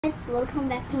Guys, welcome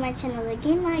back to my channel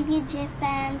again, my dear J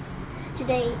fans.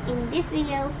 Today in this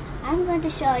video I'm going to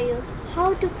show you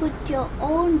how to put your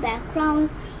own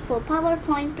background for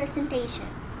PowerPoint presentation.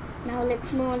 Now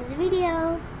let's move on to the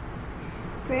video.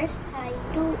 First, I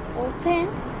to open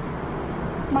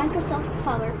Microsoft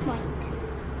PowerPoint.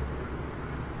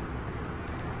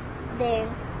 Then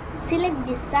select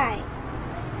design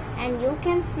and you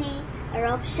can see our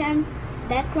option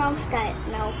background style.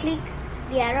 Now click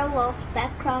the arrow of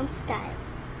background style.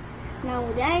 Now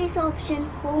there is option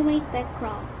homemade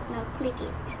background. Now click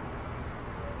it.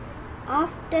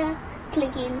 After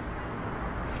clicking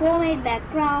homemade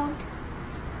background,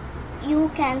 you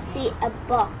can see a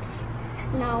box.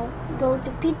 Now go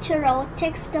to picture or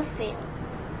text field.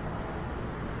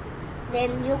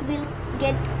 Then you will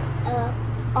get a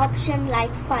option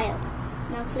like file.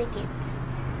 Now click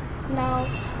it. Now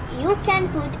you can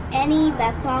put any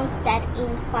backgrounds that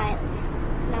in files.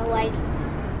 Now I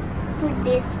put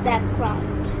this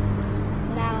background.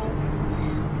 Now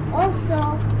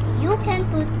also you can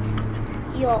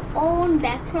put your own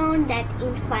background that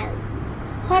in files.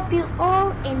 Hope you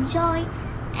all enjoy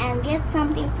and get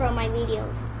something from my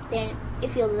videos. Then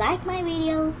if you like my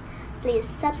videos, please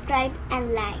subscribe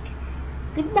and like.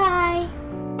 Goodbye.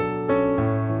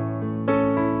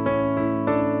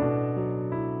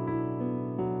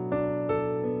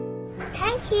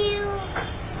 Thank you.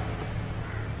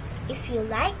 If you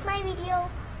like my video,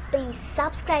 please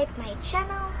subscribe my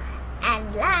channel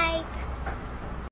and like.